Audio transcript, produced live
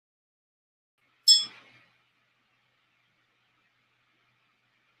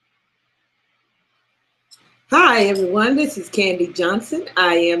Hi, everyone. This is Candy Johnson.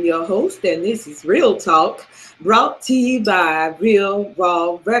 I am your host, and this is Real Talk, brought to you by Real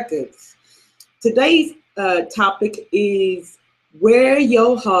Raw Records. Today's topic is where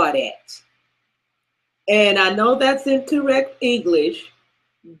your heart at. And I know that's incorrect English,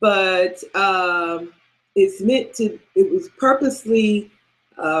 but it was purposely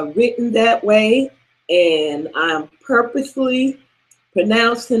written that way, and I'm purposely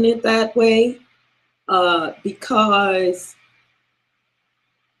pronouncing it that way because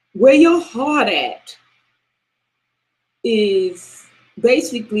where your heart at is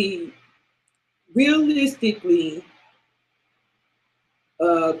basically realistically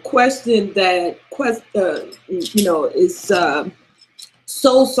a question that is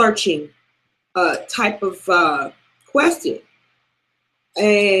soul searching type of question.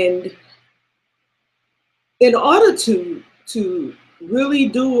 And in order to really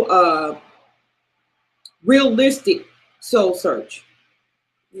do a realistic soul search,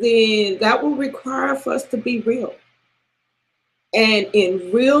 then that will require for us to be real. And in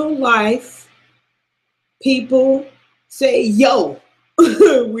real life, people say yo.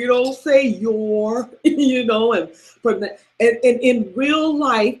 We don't say your, and in real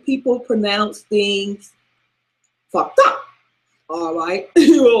life, people pronounce things fucked up, all right,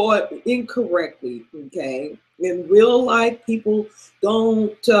 or incorrectly, okay? In real life, people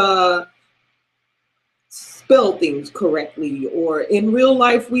don't spell things correctly, or in real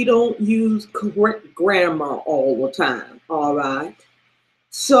life, we don't use correct grammar all the time, all right?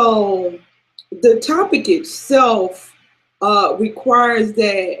 So the topic itself requires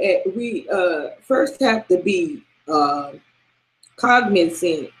that we first have to be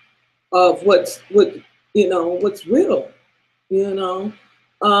cognizant of what's real, and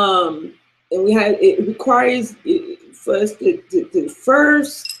it requires for us to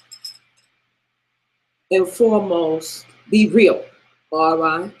first and foremost be real, all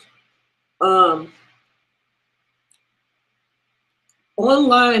right.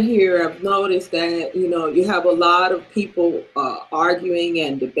 Online here, I've noticed that, you have a lot of people arguing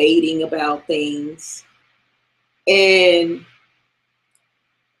and debating about things. And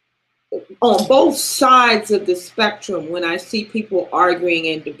on both sides of the spectrum, when I see people arguing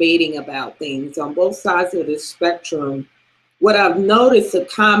and debating about things on both sides of the spectrum, what I've noticed a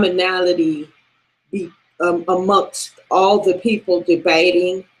commonality amongst all the people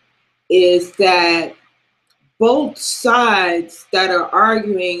debating is that both sides that are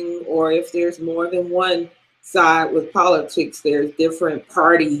arguing, or if there's more than one side with politics, there's different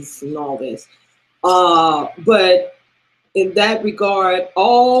parties and all this. But in that regard,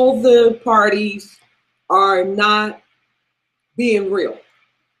 all the parties are not being real,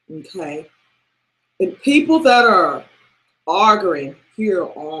 okay? And people that are arguing here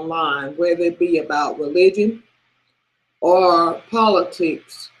online, whether it be about religion or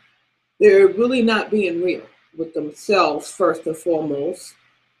politics, they're really not being real with themselves first and foremost.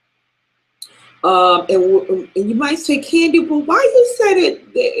 And you might say, Candy, well, why you say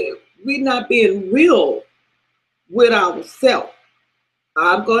that we're not being real with ourselves?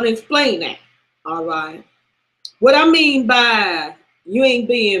 I'm going to explain that, all right? What I mean by you ain't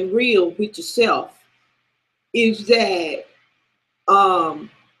being real with yourself is that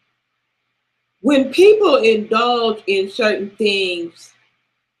when people indulge in certain things,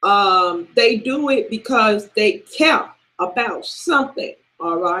 they do it because they care about something,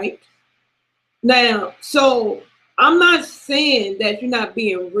 all right? Now, so I'm not saying that you're not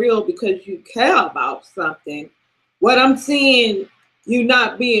being real because you care about something. What I'm saying you're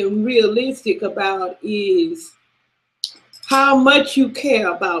not being realistic about is how much you care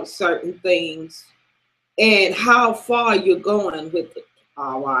about certain things and how far you're going with it,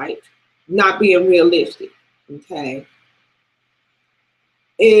 all right? Not being realistic, okay?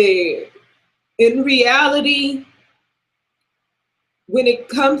 In reality, when it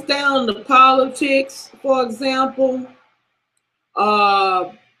comes down to politics, for example,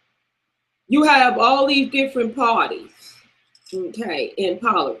 you have all these different parties, okay, in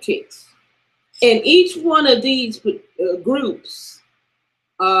politics. And each one of these groups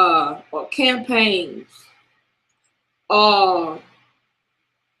or campaigns are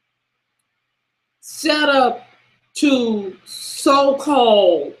set up to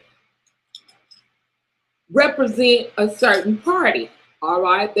so-called represent a certain party, all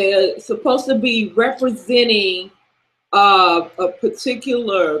right? They're supposed to be representing a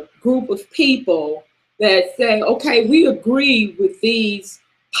particular group of people that say, okay, we agree with these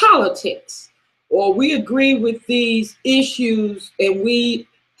politics, or we agree with these issues, and we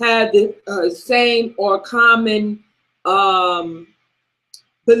have the same or common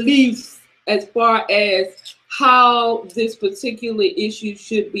beliefs as far as how this particular issue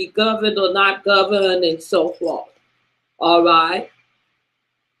should be governed or not governed and so forth. All right.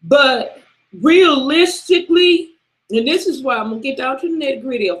 But realistically, and this is why I'm going to get down to the nitty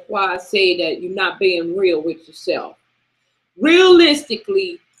gritty of why I say that you're not being real with yourself.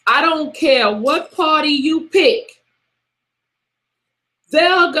 Realistically, I don't care what party you pick.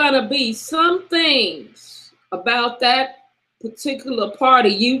 There are going to be some things about that particular party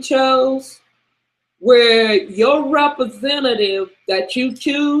you chose where your representative that you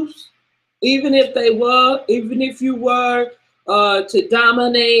choose, even if you were to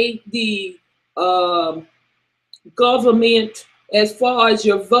dominate the government as far as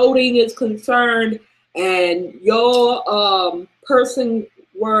your voting is concerned, and your person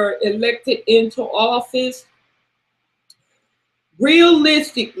were elected into office,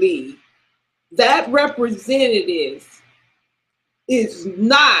 realistically, that representative is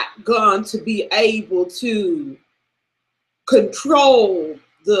not going to be able to control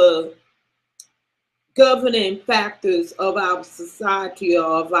the governing factors of our society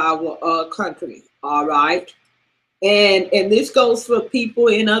or of our country. All right. And this goes for people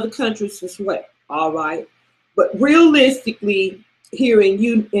in other countries as well. All right. But realistically, here in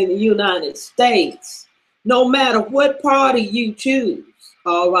the United States, no matter what party you choose,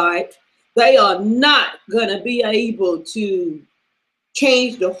 all right, they are not going to be able to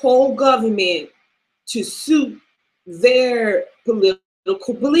change the whole government to suit their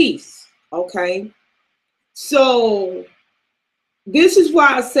political beliefs. Okay. So this is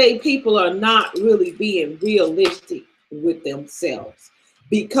why I say people are not really being realistic with themselves,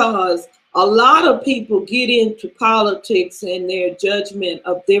 because a lot of people get into politics and their judgment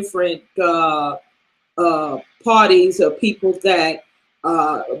of different parties or people that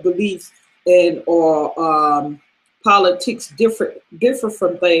believe in or politics differ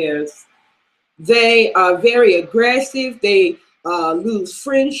from theirs. They are very aggressive. They lose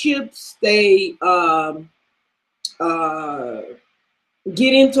friendships. They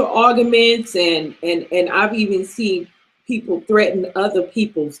get into arguments, and I've even seen people threaten other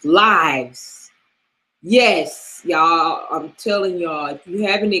people's lives. Yes, y'all, I'm telling y'all, if you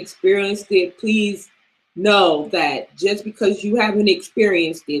haven't experienced it, please know that just because you haven't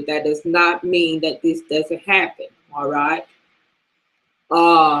experienced it, that does not mean that this doesn't happen. All right.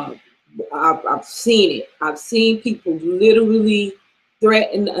 I've seen it. I've seen people literally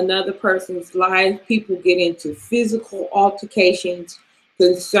threaten another person's life. People get into physical altercations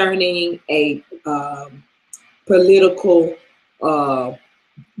concerning a political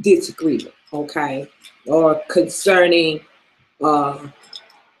disagreement, okay, or concerning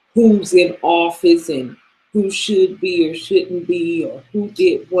who's in office and who should be or shouldn't be, or who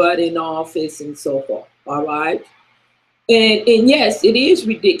did what in office and so forth. All right. And yes, it is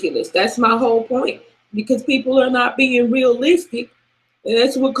ridiculous. That's my whole point, because people are not being realistic. And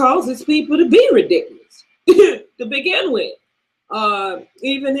that's what causes people to be ridiculous to begin with.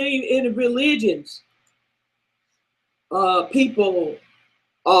 Even in religions, people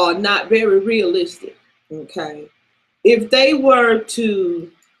are not very realistic. Okay. If they were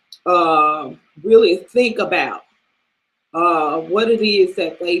to really think about what it is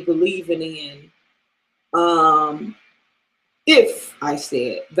that they believe in, if I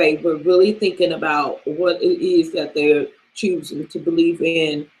said they were really thinking about what it is that they're choosing to believe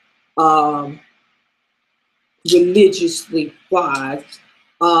in religiously wise,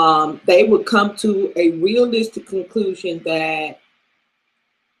 they would come to a realistic conclusion that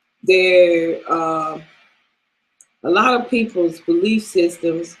there a lot of people's belief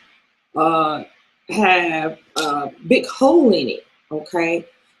systems have a big hole in it, okay?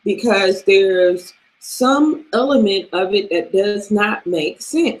 Because there's some element of it that does not make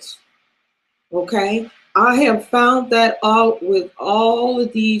sense, okay? I have found that out with all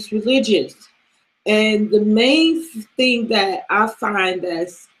of these religions. And the main thing that I find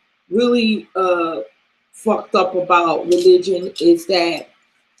that's really fucked up about religion is that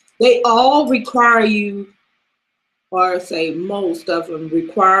they all require you, or say most of them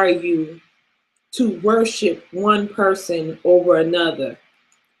require you, to worship one person over another.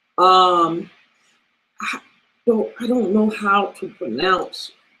 I don't know how to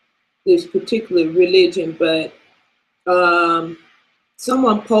pronounce this particular religion, but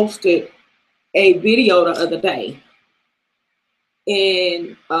someone posted a video the other day,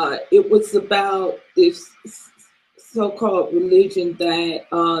 and it was about this so-called religion that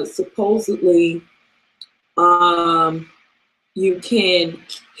supposedly you can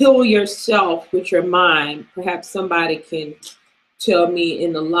heal yourself with your mind. Perhaps somebody can tell me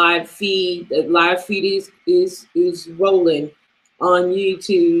in the live feed. The live feed is rolling on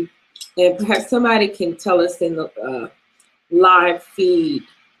YouTube. And perhaps somebody can tell us in the live feed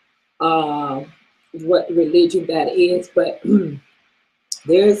what religion that is, but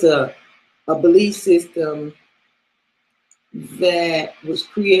there's a belief system that was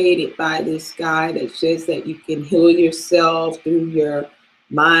created by this guy that says that you can heal yourself through your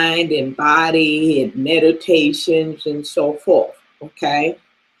mind and body and meditations and so forth. Okay.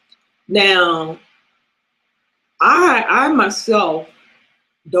 Now, I myself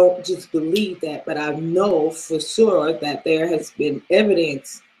don't just believe that, but I know for sure that there has been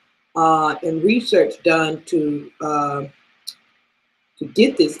evidence and research done to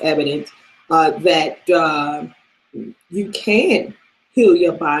get this evidence that you can heal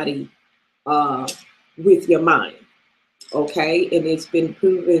your body with your mind. Okay, and it's been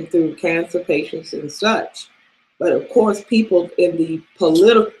proven through cancer patients and such. But of course, people in the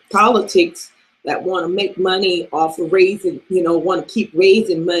politics that want to make money off of raising, want to keep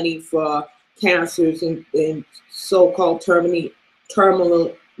raising money for cancers and so-called terminally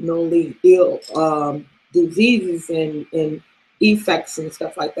ill diseases and defects and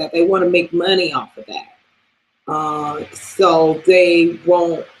stuff like that. They want to make money off of that. So they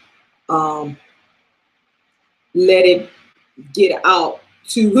won't let it get out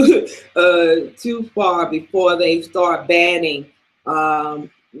too far before they start banning the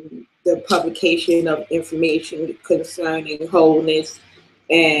publication of information concerning wholeness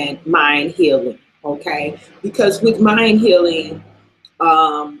and mind healing. Okay, because with mind healing,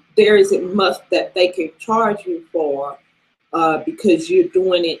 there isn't much that they can charge you for because you're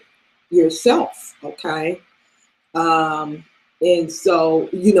doing it yourself. Okay. And so,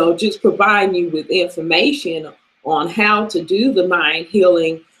 just providing you with information on how to do the mind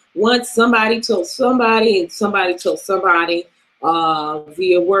healing. Once somebody told somebody and somebody told somebody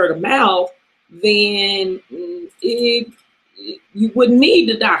via word of mouth, then you wouldn't need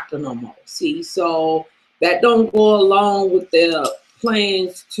the doctor no more. See, so that don't go along with their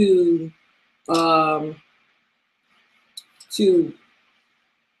plans to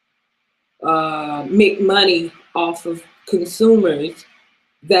make money off of consumers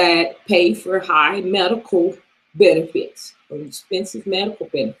that pay for high medical benefits or expensive medical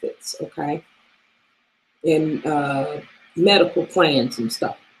benefits, okay, and medical plans and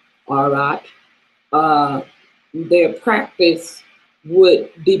stuff. All right, their practice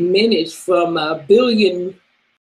would diminish from $1 billion